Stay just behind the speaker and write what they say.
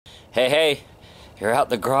Hey, you're out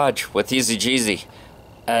in the garage with TheEZGZ,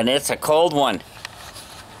 and it's a cold one.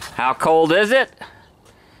 How cold is it?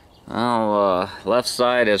 Oh, left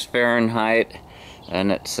side is Fahrenheit, and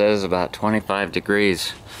it says about 25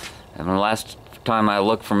 degrees. And the last time I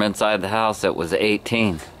looked from inside the house, it was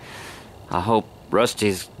 18. I hope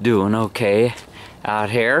Rusty's doing okay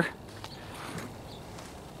out here.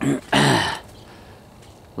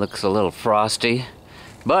 Looks a little frosty,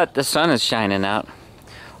 but the sun is shining out.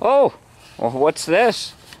 Oh, well, what's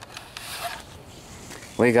this?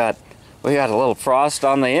 We got a little frost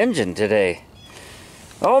on the engine today.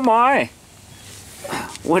 Oh my!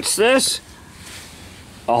 What's this?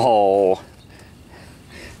 Oh.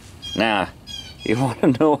 Now, you want to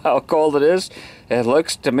know how cold it is? It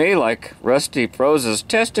looks to me like Rusty froze his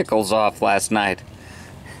testicles off last night.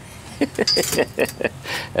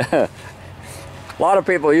 A lot of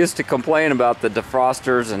people used to complain about the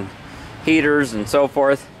defrosters and heaters and so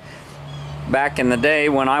forth back in the day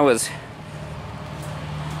when I was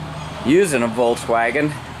using a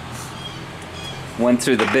Volkswagen. Went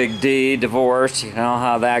through the big D divorce, you know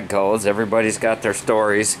how that goes. Everybody's got their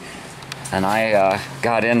stories. And I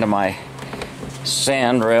got into my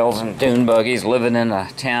sand rails and dune buggies living in a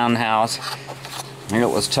townhouse. And it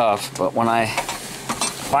was tough, but when I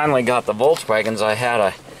finally got the Volkswagens, I had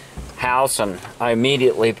a house and I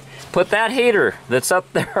immediately put that heater that's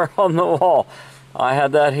up there on the wall. I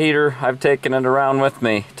had that heater, I've taken it around with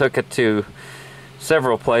me, took it to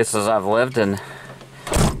several places I've lived, and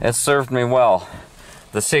it served me well.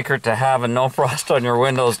 The secret to having no frost on your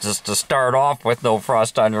windows is to start off with no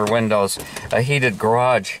frost on your windows. A heated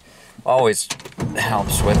garage always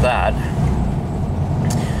helps with that.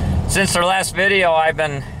 Since our last video, I've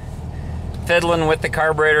been fiddling with the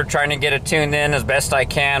carburetor, trying to get it tuned in as best I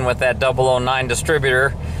can with that 009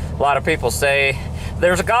 distributor. A lot of people say,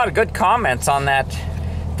 there's a lot of good comments on that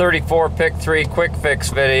 34 PICT quick fix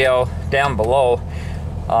video down below.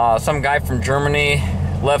 Some guy from Germany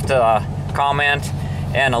left a comment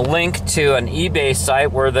and a link to an eBay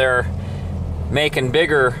site where they're making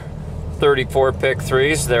bigger 34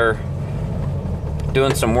 PICT. They're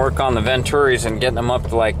doing some work on the Venturis and getting them up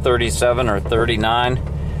to like 37 or 39.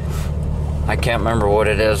 I can't remember what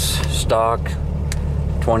it is, stock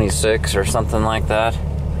 26 or something like that.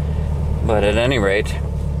 But at any rate,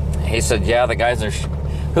 he said, yeah, the guys are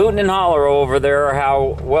hooting and holler over there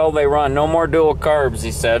how well they run. No more dual carbs,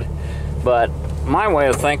 he said. But my way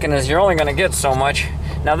of thinking is you're only going to get so much.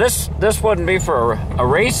 Now this wouldn't be for a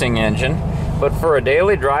racing engine, but for a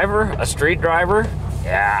daily driver, a street driver,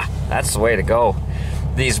 yeah, that's the way to go.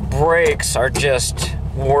 These brakes are just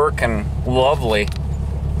working lovely.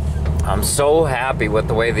 I'm so happy with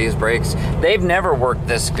the way these brakes, they've never worked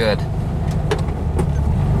this good.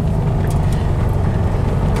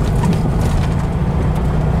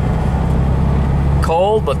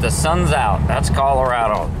 Cold, but the sun's out. That's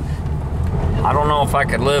Colorado. I don't know if I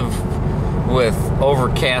could live with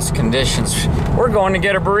overcast conditions. We're going to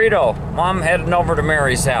get a burrito. Mom heading over to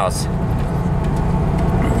Mary's house.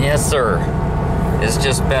 Yes, sir. It's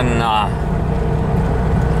just been a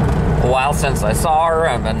while since I saw her.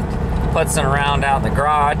 I've been putzing around out in the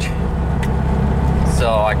garage.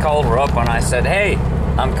 So I called her up and I said, hey,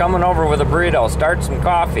 I'm coming over with a burrito. Start some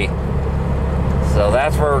coffee. So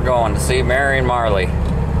that's where we're going, to see Mary and Marley.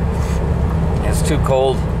 It's too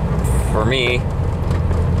cold for me.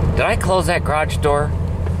 Did I close that garage door?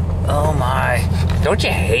 Oh my. Don't you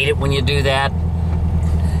hate it when you do that?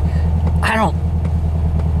 I don't.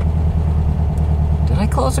 Did I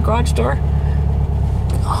close the garage door?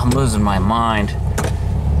 Oh, I'm losing my mind.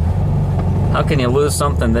 How can you lose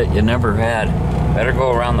something that you never had? Better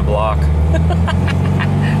go around the block.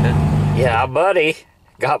 Yeah, buddy.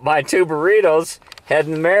 Got my 2 burritos,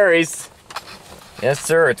 heading to Mary's. Yes,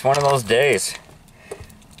 sir, it's one of those days.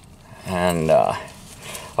 And I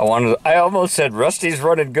almost said Rusty's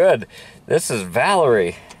running good. This is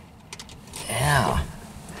Valerie. Yeah.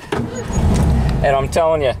 And I'm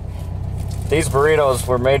telling you, these burritos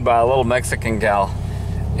were made by a little Mexican gal.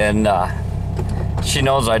 And she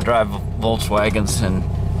knows I drive Volkswagens, and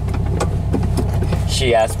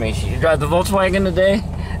she asked me, you drive the Volkswagen today?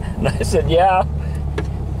 And I said, yeah.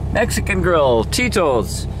 Mexican grill,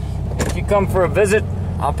 Tito's. If you come for a visit,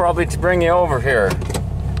 I'll probably bring you over here.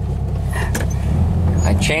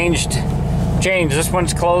 I changed. This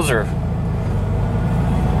one's closer.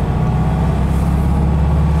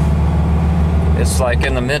 It's like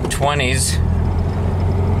in the mid-20s.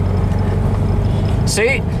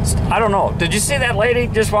 See? I don't know. Did you see that lady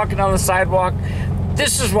just walking on the sidewalk?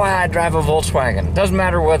 This is why I drive a Volkswagen. Doesn't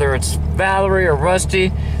matter whether it's Valerie or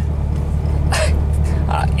Rusty.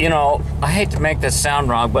 You know, I hate to make this sound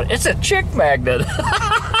wrong, but it's a chick magnet.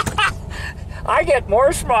 I get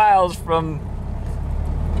more smiles from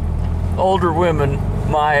older women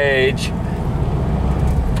my age.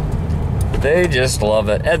 They just love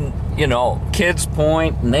it. And, you know, kids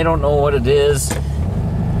point and they don't know what it is.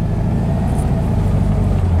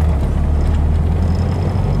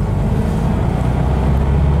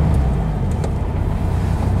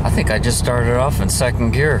 I think I just started off in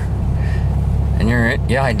second gear. And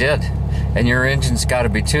yeah, I did. And your engine's got to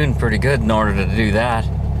be tuned pretty good in order to do that.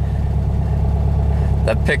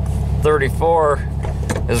 That PICT 34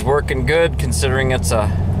 is working good considering it's a...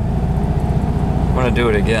 I'm gonna do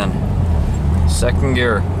it again. Second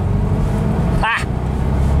gear. Ha!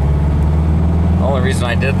 The only reason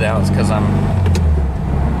I did that was because I'm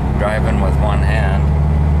driving with one hand.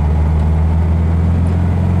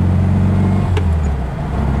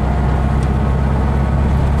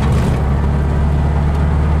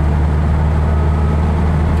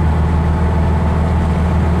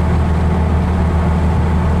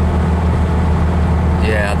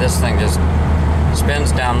 Yeah, this thing just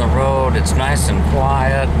spins down the road. It's nice and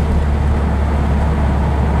quiet.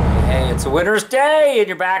 Hey, it's a winter's day and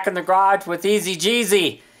you're back in the garage with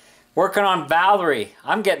TheEZGZ. Working on Valerie.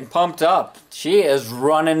 I'm getting pumped up. She is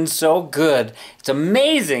running so good. It's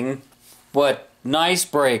amazing what nice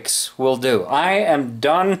brakes will do. I am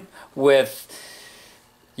done with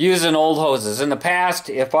using old hoses. In the past,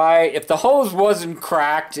 if the hose wasn't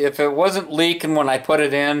cracked, if it wasn't leaking when I put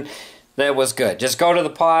it in, that was good. Just go to the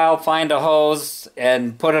pile, find a hose,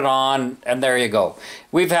 and put it on, and there you go.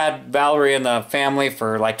 We've had Valerie in the family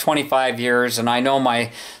for like 25 years, and I know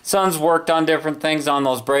my son's worked on different things on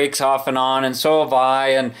those brakes off and on, and so have I,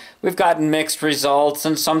 and we've gotten mixed results,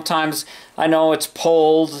 and sometimes I know it's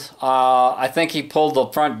pulled. I think he pulled the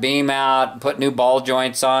front beam out, put new ball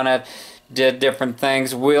joints on it, did different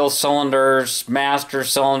things, wheel cylinders, master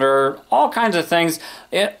cylinder, all kinds of things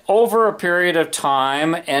over a period of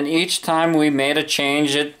time, and each time we made a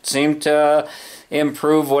change it seemed to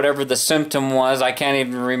improve whatever the symptom was. I can't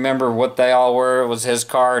even remember what they all were. It was his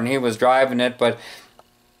car and he was driving it, but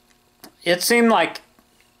it seemed like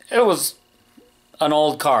it was an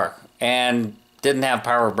old car and didn't have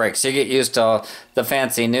power brakes. You get used to the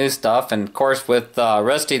fancy new stuff, and of course with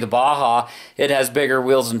Rusty the Baja, it has bigger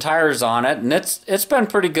wheels and tires on it, and it's been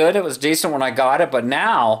pretty good. It was decent when I got it, but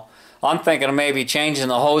now I'm thinking of maybe changing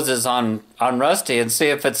the hoses on Rusty and see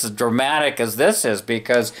if it's as dramatic as this is,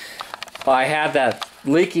 because I had that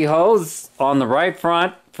leaky hose on the right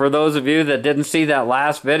front, for those of you that didn't see that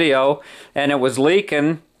last video, and it was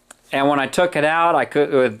leaking, and when I took it out,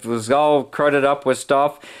 it was all crudted up with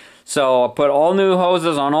stuff. So I put all new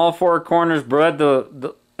hoses on all four corners, bred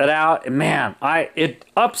it out, and man, it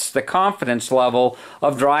ups the confidence level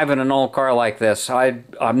of driving an old car like this. I'm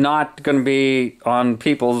not going to be on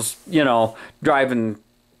people's, you know, driving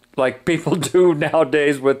like people do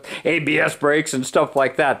nowadays with ABS brakes and stuff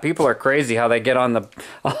like that. People are crazy how they get on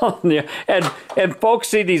the and folks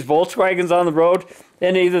see these Volkswagens on the road,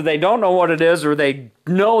 and either they don't know what it is or they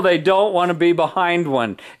know they don't want to be behind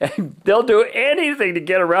one. And they'll do anything to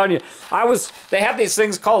get around you. They have these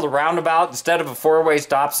things called a roundabout. Instead of a four-way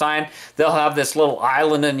stop sign, they'll have this little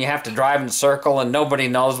island and you have to drive in a circle and nobody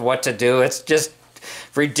knows what to do. It's just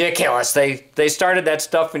ridiculous. They started that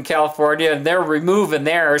stuff in California and they're removing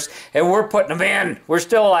theirs and we're putting them in. We're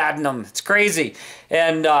still adding them. It's crazy.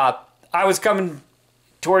 And I was coming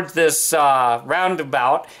towards this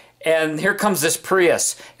roundabout, and here comes this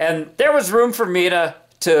Prius, and there was room for me to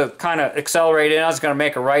kind of accelerate in. I was going to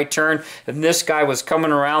make a right turn, and this guy was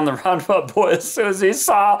coming around the roundabout. Boy, as soon as he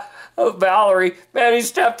saw Valerie, man, he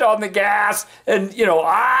stepped on the gas, and you know,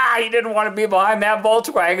 he didn't want to be behind that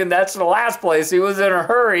Volkswagen. That's the last place. He was in a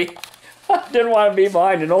hurry. Didn't want to be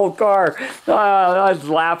behind an old car. I was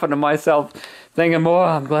laughing to myself, thinking, boy,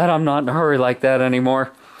 I'm glad I'm not in a hurry like that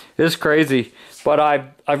anymore. It's crazy. But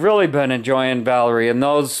I've really been enjoying Valerie, and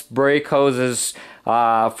those brake hoses,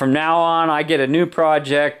 from now on, I get a new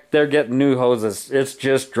project, they're getting new hoses. It's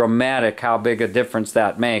just dramatic how big a difference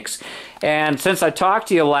that makes. And since I talked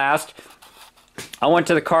to you last, I went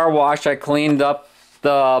to the car wash, I cleaned up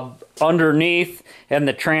the underneath and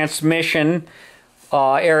the transmission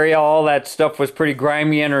area. All that stuff was pretty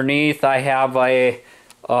grimy underneath. I have a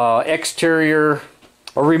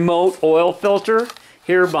remote oil filter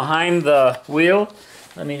here behind the wheel.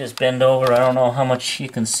 Let me just bend over. I don't know how much you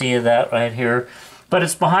can see of that right here, but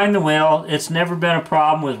it's behind the wheel. It's never been a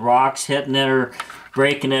problem with rocks hitting it or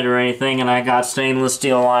breaking it or anything, and I got stainless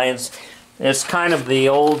steel lines. It's kind of the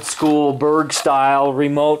old school Berg style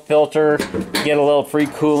remote filter. Get a little free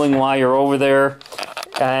cooling while you're over there.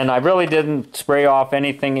 And I really didn't spray off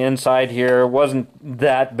anything inside here. It wasn't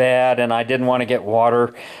that bad, and I didn't want to get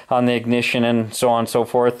water on the ignition and so on and so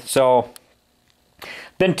forth. So,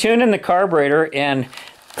 been tuning the carburetor, and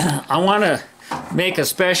I want to make a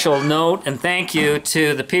special note and thank you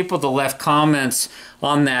to the people that left comments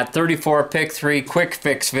on that 34 PICT3 quick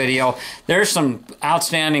fix video. There's some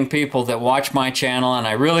outstanding people that watch my channel, and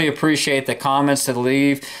I really appreciate the comments that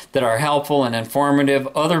leave that are helpful and informative.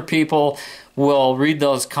 Other people will read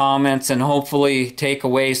those comments and hopefully take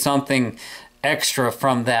away something extra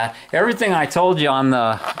from that. Everything I told you on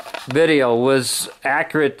the video was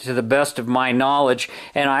accurate to the best of my knowledge,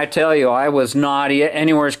 and I tell you, I was not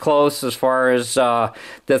anywhere as close as far as the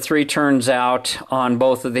 3 turns out on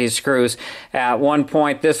both of these screws. At one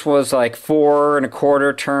point this was like 4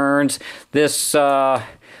 1/4 turns. This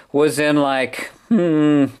was in like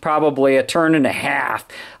probably 1.5 turns.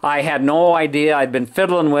 I had no idea. I'd been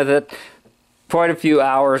fiddling with it quite a few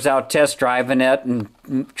hours out test driving it and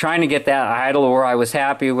trying to get that idle where I was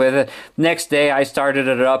happy with it. Next day I started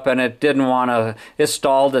it up and it didn't want to, it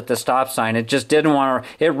stalled at the stop sign. It just didn't want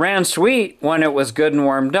to, it ran sweet when it was good and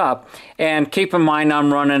warmed up. And keep in mind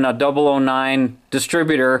I'm running a 009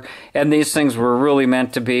 distributor, and these things were really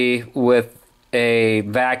meant to be with a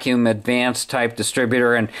vacuum advanced type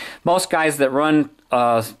distributor. And most guys that run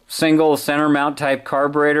a single center mount type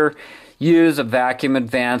carburetor use a vacuum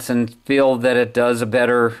advance and feel that it does a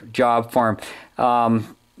better job for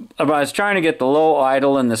them. I was trying to get the low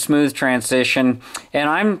idle and the smooth transition,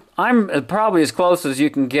 and I'm probably as close as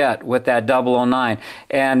you can get with that 009.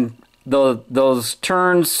 And those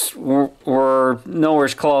turns were nowhere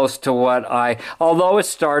close to what although it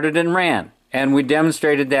started and ran. And we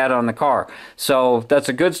demonstrated that on the car. So that's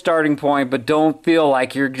a good starting point, but don't feel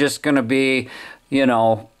like you're just going to be, you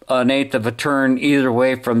know, 1/8 of a turn either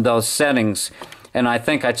way from those settings. And I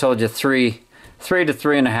think I told you 3 to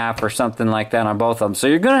 3.5 or something like that on both of them. So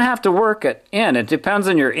you're going to have to work it in. It depends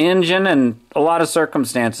on your engine and a lot of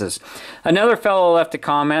circumstances. Another fellow left a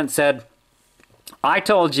comment and said, I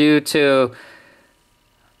told you to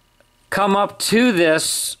come up to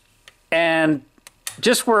this and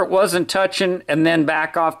just where it wasn't touching and then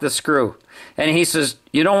back off the screw. And he says,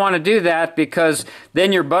 you don't want to do that because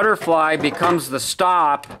then your butterfly becomes the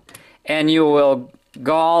stop and you will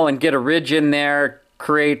gall and get a ridge in there,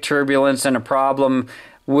 create turbulence and a problem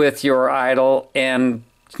with your idle, and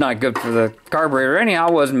it's not good for the carburetor. Anyhow,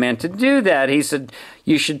 it wasn't meant to do that. He said,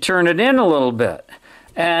 you should turn it in a little bit.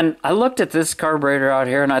 And I looked at this carburetor out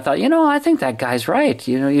here and I thought, you know, I think that guy's right.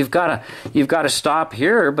 You know, you've got to stop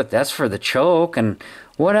here, but that's for the choke, and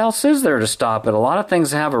what else is there to stop it? A lot of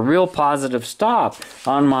things have a real positive stop.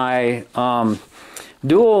 On my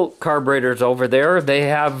dual carburetors over there, they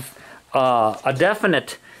have a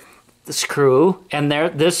definite screw, and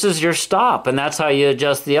this is your stop, and that's how you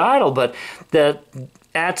adjust the idle. But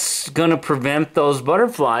that's going to prevent those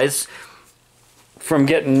butterflies from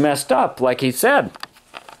getting messed up, like he said.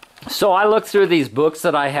 So I looked through these books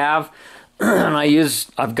that I have, and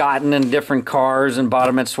I've gotten in different cars and bought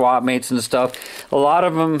them at swap meets and stuff. A lot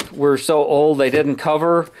of them were so old they didn't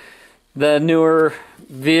cover the newer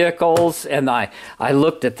vehicles, and I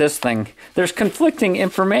looked at this thing. There's conflicting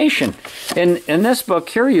information. In this book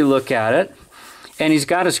here, you look at it, and he's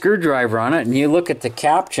got a screwdriver on it, and you look at the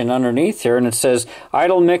caption underneath here, and it says,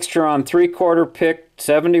 idle mixture on 3/4 PICT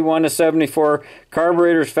 71 to 74,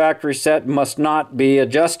 carburetor's factory set must not be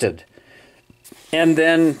adjusted. And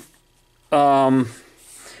then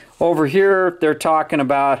over here, they're talking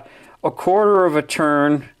about 1/4 of a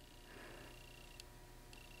turn.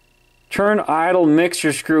 Turn idle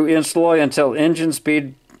mixture screw in slowly until engine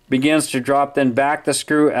speed begins to drop, then back the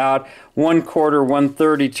screw out 1/4,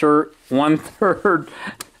 1/3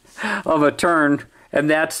 of a turn, and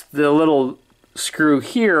that's the little screw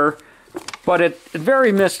here. But it's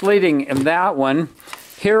very misleading in that one.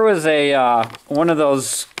 Here was a one of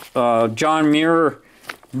those John Muir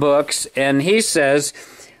books, and he says,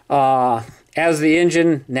 as the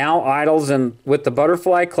engine now idles and with the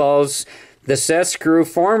butterfly closed, the set screw,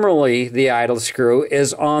 formerly the idle screw,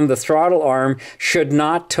 is on the throttle arm, should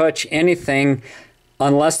not touch anything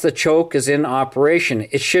unless the choke is in operation.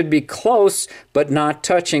 It should be close but not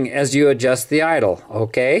touching as you adjust the idle,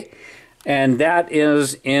 okay? And that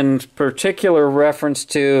is in particular reference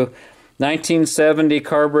to 1970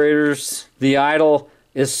 carburetors. The idle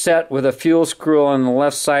is set with a fuel screw on the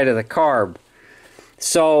left side of the carb.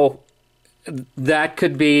 So that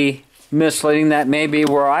could be misleading. That may be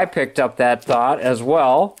where I picked up that thought as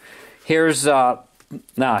well. Here's now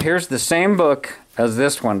here's the same book as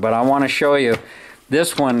this one, but I want to show you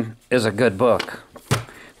this one is a good book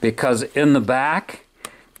because in the back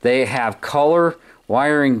they have color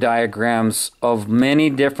wiring diagrams of many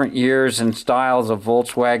different years and styles of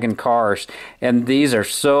Volkswagen cars, and these are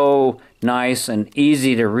so nice and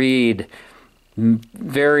easy to read.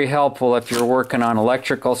 Very helpful if you're working on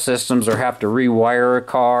electrical systems or have to rewire a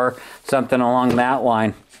car, something along that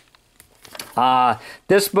line.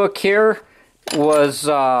 This book here was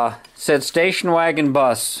said station wagon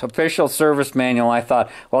bus official service manual. I thought,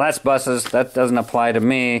 well, that's buses, that doesn't apply to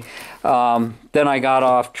me. Then I got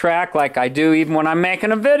off track like I do even when I'm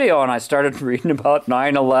making a video, and I started reading about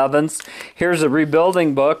 911s. Here's a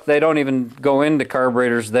rebuilding book. They don't even go into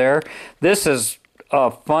carburetors there. This is a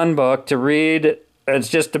fun book to read. It's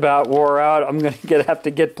just about wore out. I'm going to have to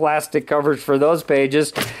get plastic covers for those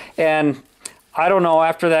pages. And I don't know,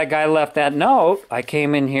 after that guy left that note, I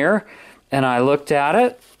came in here and I looked at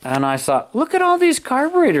it and I thought, look at all these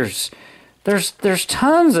carburetors. There's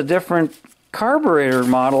tons of different carburetor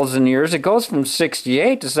models and years. It goes from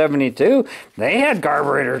 68 to 72. They had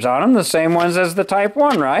carburetors on them, the same ones as the Type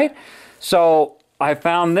 1, right? So I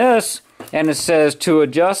found this, and it says to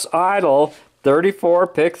adjust idle 34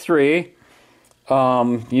 PICT 3.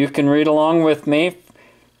 You can read along with me.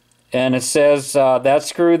 And it says that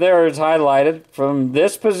screw there is highlighted. From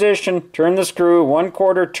this position, turn the screw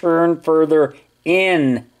 1/4 turn further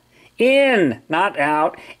in. In, not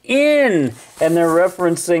out, in. And they're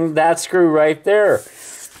referencing that screw right there.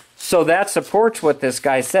 So that supports what this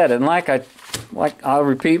guy said. And I'll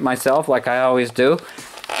repeat myself like I always do.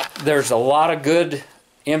 There's a lot of good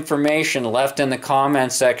information left in the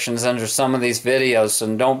comment sections under some of these videos,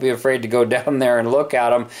 and don't be afraid to go down there and look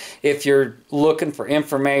at them if you're looking for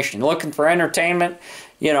information, looking for entertainment,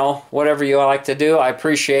 you know, whatever you like to do. I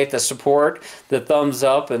appreciate the support, the thumbs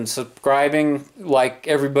up, and subscribing like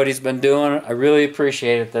everybody's been doing. I really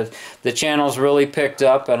appreciate it. The channel's really picked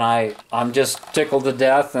up, and I'm just tickled to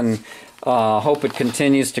death, and hope it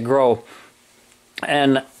continues to grow.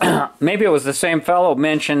 And maybe it was the same fellow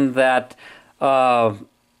mentioned that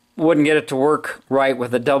wouldn't get it to work right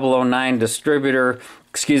with a 009 distributor.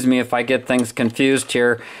 Excuse me if I get things confused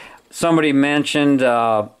here. Somebody mentioned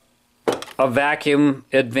a vacuum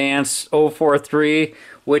advance 043,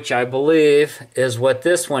 which I believe is what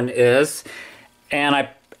this one is. And I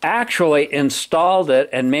actually installed it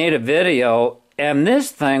and made a video, and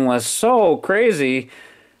this thing was so crazy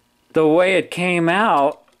the way it came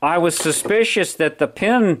out. I was suspicious that the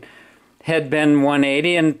pin had been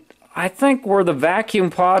 180, and I think where the vacuum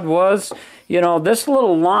pod was, you know, this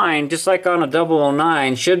little line, just like on a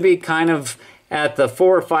 009, should be kind of at the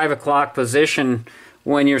 4 or 5 o'clock position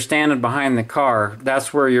when you're standing behind the car.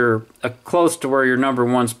 That's where you're close to where your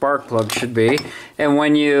 #1 spark plug should be. And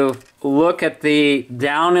when you look at the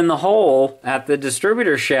down in the hole at the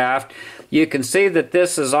distributor shaft, you can see that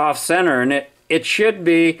this is off center, and it should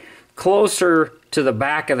be closer to the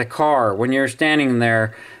back of the car when you're standing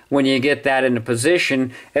there, when you get that into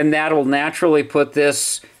position, and that'll naturally put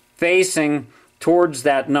this facing towards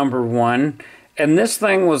that #1. And this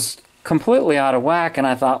thing was completely out of whack, and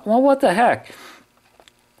I thought, well, what the heck?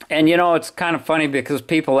 And you know, it's kind of funny because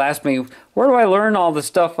people ask me, where do I learn all the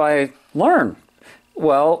stuff I learn?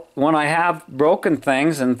 Well, when I have broken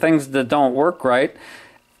things and things that don't work right,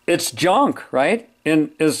 it's junk, right? And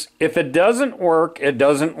if it doesn't work, it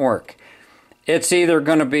doesn't work. It's either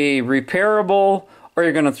going to be repairable or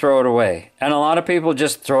you're going to throw it away. And a lot of people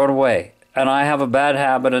just throw it away. And I have a bad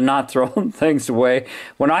habit of not throwing things away.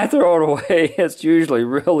 When I throw it away, it's usually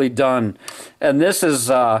really done. And this is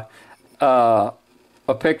a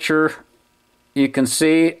picture. You can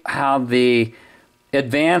see how the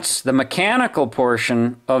mechanical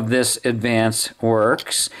portion of this advance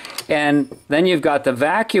works. And then you've got the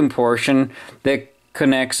vacuum portion that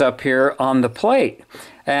connects up here on the plate.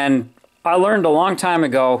 And I learned a long time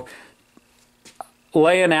ago,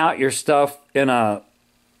 laying out your stuff in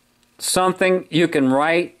something you can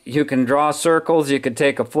write, you can draw circles, you can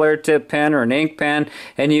take a flare tip pen or an ink pen,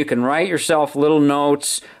 and you can write yourself little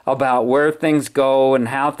notes about where things go and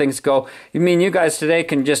how things go. I mean, you guys today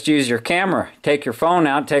can just use your camera, take your phone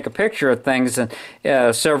out, take a picture of things and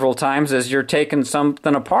several times as you're taking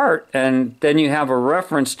something apart, and then you have a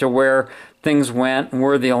reference to where things went and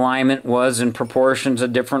where the alignment was in proportions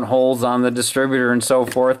of different holes on the distributor and so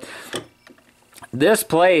forth. This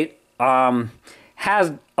plate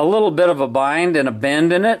has a little bit of a bind and a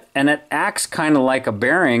bend in it, and it acts kind of like a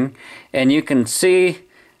bearing, and you can see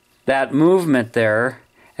that movement there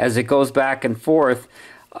as it goes back and forth.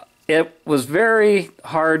 It was very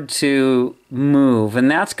hard to move, and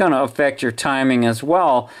that's going to affect your timing as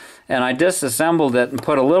well. And I disassembled it and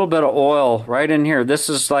put a little bit of oil right in here. This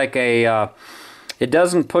is like it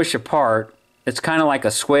doesn't push apart. It's kind of like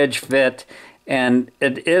a swedge fit, and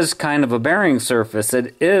it is kind of a bearing surface.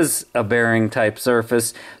 It is a bearing type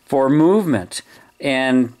surface for movement.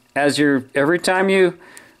 And as every time you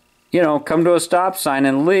come to a stop sign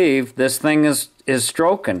and leave, this thing is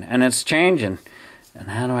stroking and it's changing.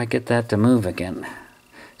 And how do I get that to move again?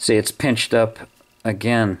 See, it's pinched up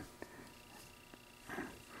again.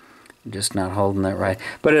 I'm just not holding it right.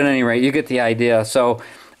 But at any rate, you get the idea. So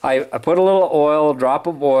I put a little oil, a drop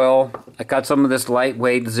of oil. I got some of this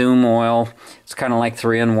lightweight Zoom oil. It's kind of like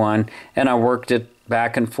 3-in-1. And I worked it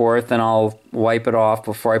back and forth, and I'll wipe it off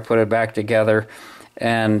before I put it back together.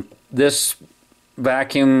 And this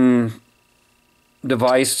vacuum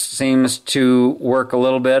device seems to work a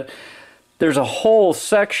little bit. There's a whole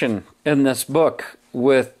section in this book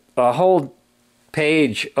with a whole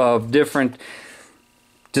page of different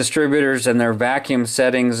distributors and their vacuum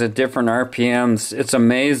settings at different RPMs. It's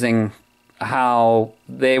amazing how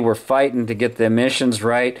they were fighting to get the emissions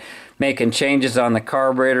right, making changes on the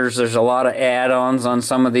carburetors. There's a lot of add-ons on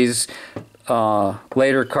some of these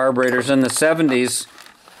later carburetors. In the 70s,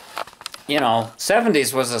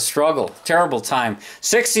 70s was a struggle, terrible time.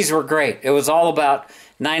 60s were great. It was all about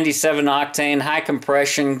 97 octane, high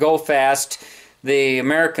compression, go fast. The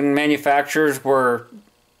American manufacturers were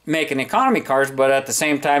making economy cars, but at the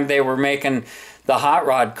same time they were making the hot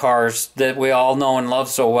rod cars that we all know and love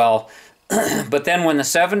so well. But then when the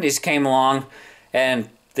 70s came along and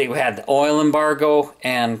they had the oil embargo,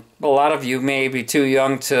 and a lot of you may be too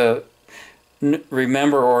young to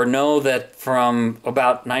remember or know that from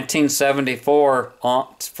about 1974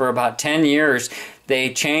 for about 10 years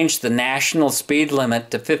they changed the national speed limit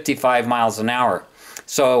to 55 miles an hour.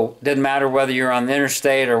 So it didn't matter whether you're on the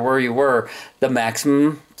interstate or where you were, the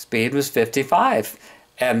maximum speed was 55.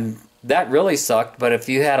 And that really sucked, but if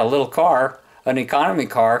you had a little car, an economy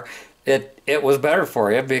car, it was better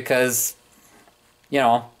for you because,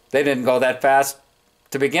 they didn't go that fast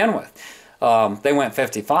to begin with. They went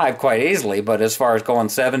 55 quite easily, but as far as going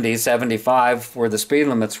 70, 75, where the speed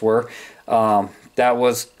limits were, that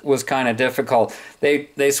was kind of difficult.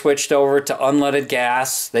 They switched over to unleaded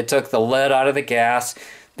gas. They took the lead out of the gas.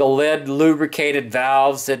 The lead lubricated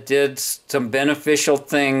valves that did some beneficial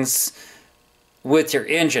things with your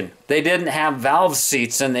engine. They didn't have valve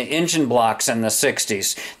seats in the engine blocks in the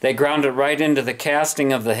 60s. They ground it right into the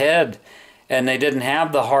casting of the head, and they didn't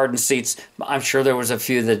have the hardened seats. I'm sure there was a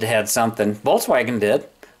few that had something. Volkswagen did.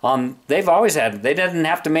 They've always had, they didn't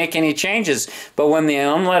have to make any changes. But when the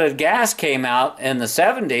unleaded gas came out in the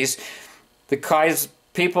 70s, the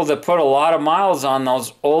people that put a lot of miles on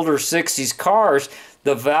those older 60s cars,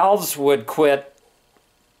 the valves would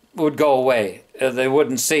go away. They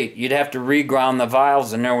wouldn't seat. You'd have to reground the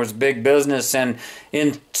valves, and there was big business in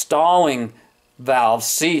installing valve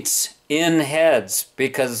seats in heads,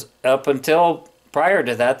 because up until prior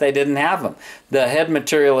to that, they didn't have them. The head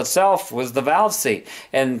material itself was the valve seat,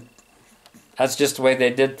 and that's just the way they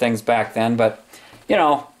did things back then. But,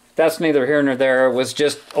 that's neither here nor there. It was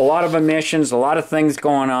just a lot of emissions, a lot of things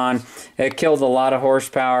going on. It killed a lot of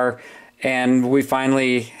horsepower, and we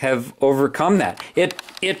finally have overcome that.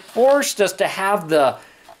 It forced us to have the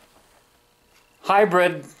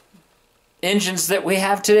hybrid engines that we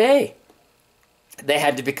have today. They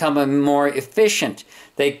had to become more efficient.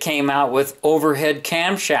 They came out with overhead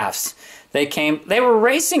camshafts. They were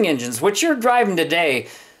racing engines, which you're driving today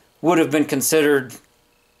would have been considered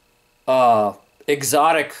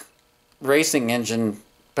exotic racing engine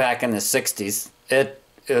back in the 60s.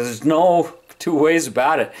 There's no two ways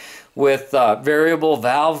about it. With variable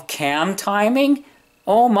valve cam timing,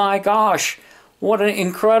 oh my gosh, what an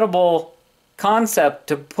incredible concept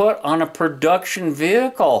to put on a production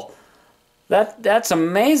vehicle. That's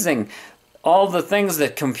amazing. All the things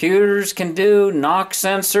that computers can do, knock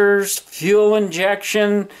sensors, fuel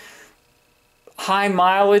injection, high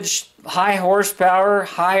mileage, high horsepower,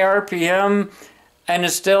 high RPM, and it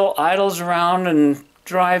still idles around and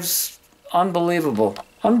drives unbelievable.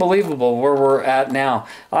 Unbelievable where we're at now.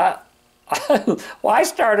 I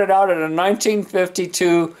started out in a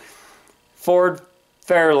 1952 Ford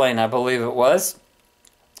Fairlane, I believe it was.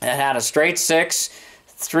 It had a straight 6,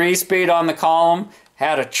 3-speed on the column,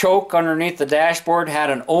 had a choke underneath the dashboard,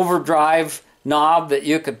 had an overdrive knob that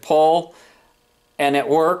you could pull, and it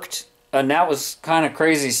worked. And that was kind of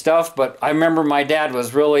crazy stuff, but I remember my dad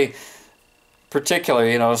was really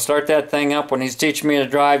particular, start that thing up when he's teaching me to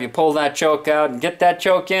drive. You pull that choke out and get that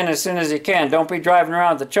choke in as soon as you can. Don't be driving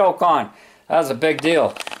around with the choke on. That was a big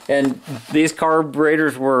deal. And these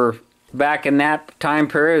carburetors were back in that time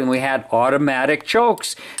period, and we had automatic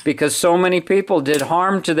chokes because so many people did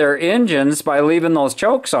harm to their engines by leaving those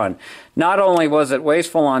chokes on. Not only was it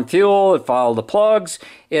wasteful on fuel, it fouled the plugs,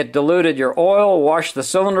 it diluted your oil, washed the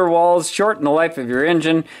cylinder walls, shortened the life of your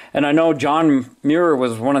engine. And I know John Muir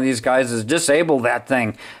was one of these guys that disabled that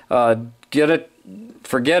thing.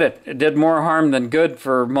 Forget it. It did more harm than good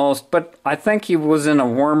for most, but I think he was in a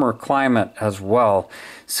warmer climate as well.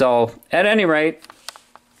 So at any rate,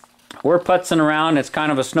 we're putzing around. It's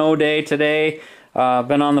kind of a snow day today.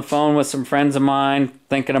 Been on the phone with some friends of mine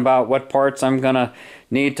thinking about what parts I'm going to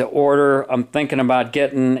need to order. I'm thinking about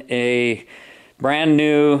getting a brand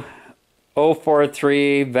new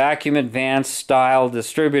 043 vacuum advanced style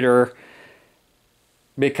distributor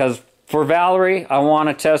because for Valerie, I want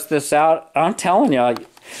to test this out. I'm telling you,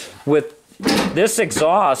 with this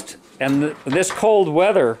exhaust and this cold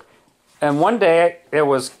weather, and one day it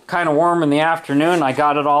was kind of warm in the afternoon. I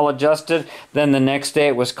got it all adjusted. Then the next day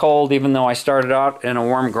it was cold, even though I started out in a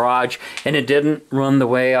warm garage, and it didn't run the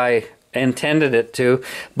way I intended it to.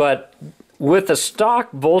 But with a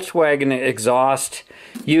stock Volkswagen exhaust,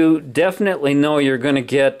 you definitely know you're going to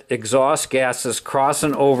get exhaust gases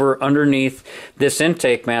crossing over underneath this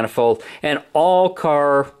intake manifold. And all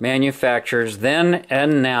car manufacturers then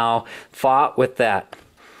and now fought with that.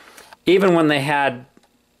 Even when they had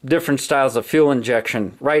different styles of fuel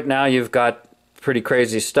injection. Right now you've got pretty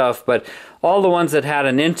crazy stuff, but all the ones that had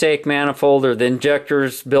an intake manifold or the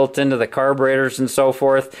injectors built into the carburetors and so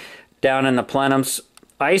forth down in the plenums,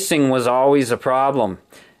 icing was always a problem.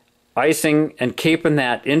 Icing and keeping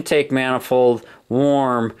that intake manifold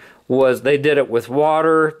warm was, they did it with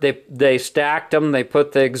water, they stacked them, they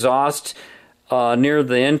put the exhaust near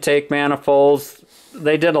the intake manifolds.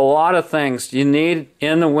 They did a lot of things. You need,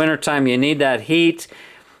 in the wintertime, you need that heat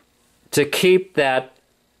to keep that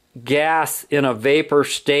gas in a vapor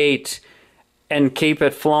state and keep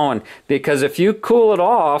it flowing. Because if you cool it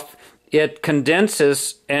off, it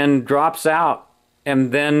condenses and drops out.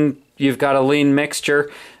 And then you've got a lean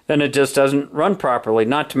mixture, then it just doesn't run properly.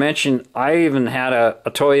 Not to mention, I even had a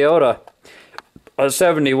Toyota, a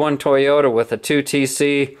 71 Toyota with a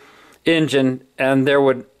 2TC engine, and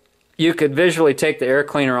you could visually take the air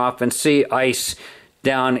cleaner off and see ice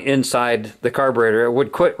down inside the carburetor. It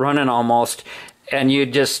would quit running almost, and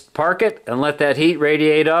you'd just park it and let that heat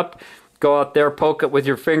radiate up, go out there, poke it with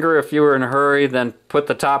your finger if you were in a hurry, then put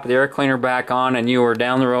the top of the air cleaner back on, and you were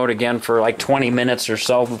down the road again for like 20 minutes or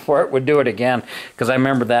so before it would do it again, because I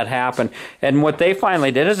remember that happened. And what they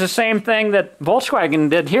finally did is the same thing that Volkswagen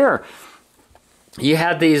did here. You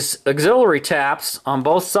had these auxiliary taps on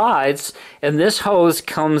both sides, and this hose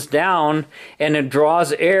comes down and it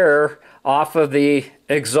draws air off of the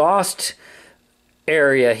exhaust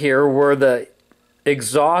area here, where the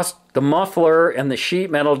exhaust, the muffler and the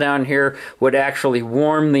sheet metal down here would actually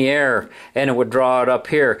warm the air, and it would draw it up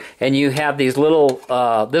here. And you have these little,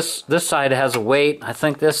 this side has a weight. I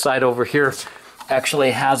think this side over here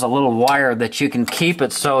actually has a little wire that you can keep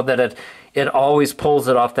it so that it always pulls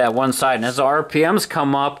it off that one side. And as the RPMs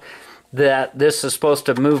come up, that this is supposed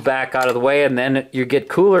to move back out of the way, and then you get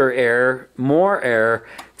cooler air, more air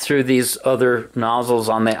through these other nozzles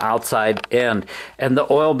on the outside end. And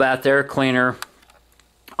the oil bath air cleaner,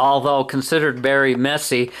 although considered very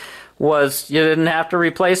messy, was you didn't have to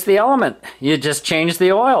replace the element. You just changed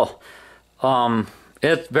the oil.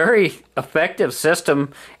 It's very effective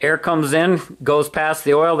system. Air comes in, goes past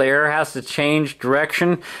the oil, the air has to change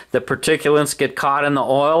direction, the particulates get caught in the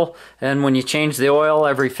oil, and when you change the oil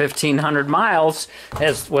every 1,500 miles,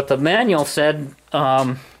 as what the manual said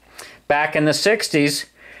back in the 60s,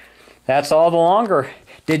 that's all the longer.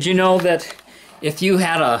 Did you know that if you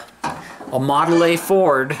had a Model A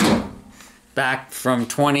Ford back from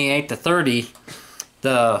 28 to 30,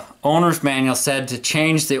 the owner's manual said to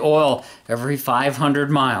change the oil every 500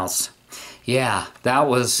 miles. Yeah, that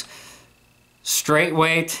was straight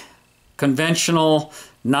weight, conventional,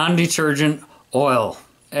 non-detergent oil.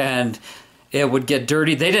 And it would get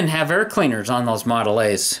dirty. They didn't have air cleaners on those Model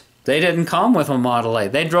A's. They didn't come with a Model A.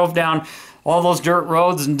 They drove down all those dirt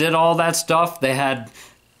roads and did all that stuff. They had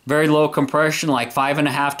very low compression, like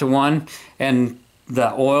 5.5 to 1, and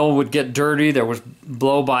the oil would get dirty. There was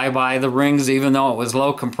blow by the rings, even though it was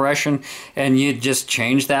low compression, and you just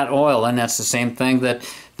change that oil. And that's the same thing that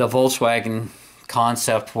the Volkswagen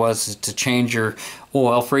concept was, to change your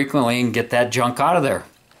oil frequently and get that junk out of there.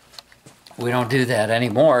 We don't do that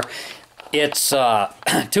anymore. It's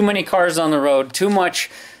too many cars on the road, too much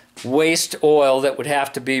waste oil that would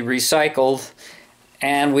have to be recycled,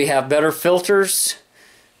 and we have better filters,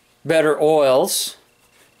 better oils,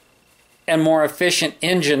 and more efficient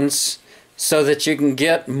engines, so that you can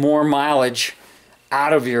get more mileage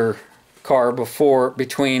out of your car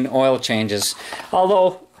between oil changes.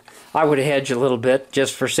 Although I would hedge a little bit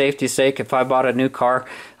just for safety's sake. If I bought a new car,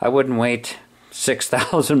 I wouldn't wait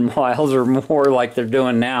 6,000 miles or more like they're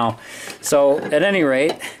doing now. So at any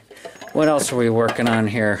rate, what else are we working on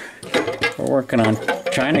here? We're working on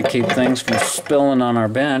trying to keep things from spilling on our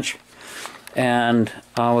bench. And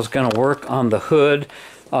I was going to work on the hood.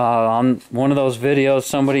 On one of those videos,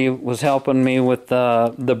 somebody was helping me with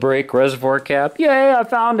the brake reservoir cap. Yay, I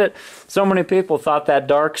found it! So many people thought that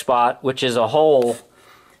dark spot, which is a hole,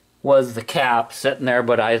 was the cap sitting there,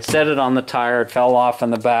 but I had set it on the tire. It fell off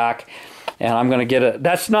in the back, and I'm going to get it.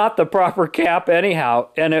 That's not the proper cap anyhow,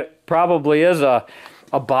 and it probably is a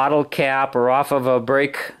bottle cap or off of a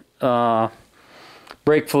brake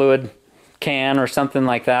fluid can or something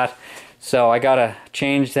like that. So I got to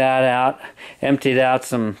change that out, emptied out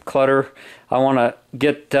some clutter. I want to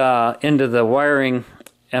get into the wiring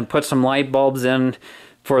and put some light bulbs in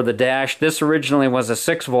for the dash. This originally was a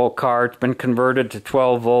 6-volt car. It's been converted to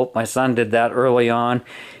 12-volt. My son did that early on.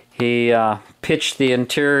 He pitched the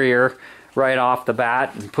interior right off the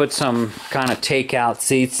bat and put some kind of takeout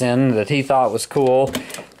seats in that he thought was cool.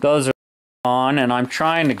 Those are on, and I'm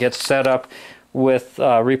trying to get set up with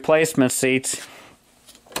replacement seats.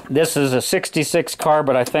 This is a 66 car,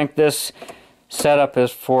 but I think this setup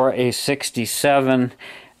is for a 67.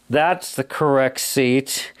 That's the correct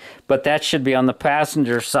seat, but that should be on the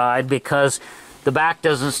passenger side because the back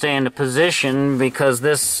doesn't stay into position because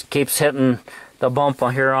this keeps hitting the bump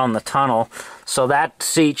here on the tunnel. So that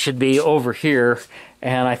seat should be over here,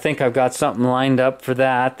 and I think I've got something lined up for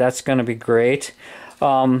that. That's going to be great.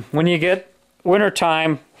 When you get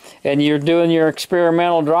wintertime and you're doing your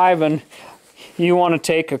experimental driving, you want to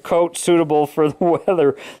take a coat suitable for the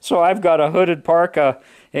weather. So I've got a hooded parka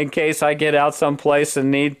in case I get out someplace and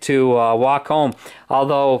need to walk home.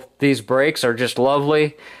 Although these brakes are just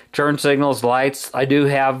lovely. Turn signals, lights. I do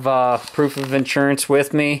have proof of insurance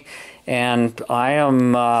with me, and I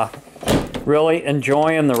am really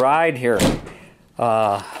enjoying the ride here.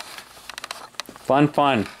 Fun.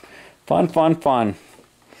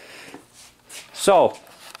 So,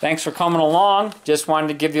 thanks for coming along. Just wanted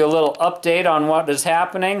to give you a little update on what is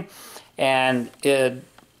happening. And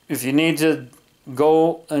if you need to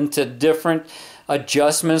go into different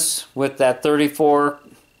adjustments with that 34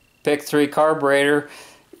 PICT carburetor,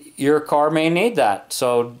 your car may need that.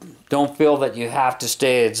 So don't feel that you have to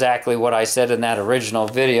stay exactly what I said in that original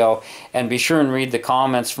video. And be sure and read the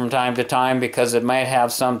comments from time to time because it might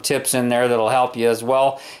have some tips in there that'll help you as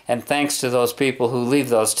well. And thanks to those people who leave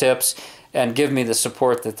those tips and give me the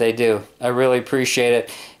support that they do. I really appreciate it.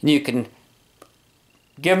 And you can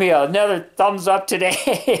give me another thumbs up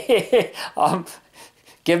today.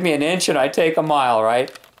 Give me an inch and I take a mile,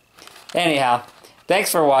 right? Anyhow, thanks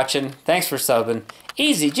for watching. Thanks for subbing.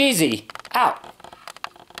 TheEZGZ out.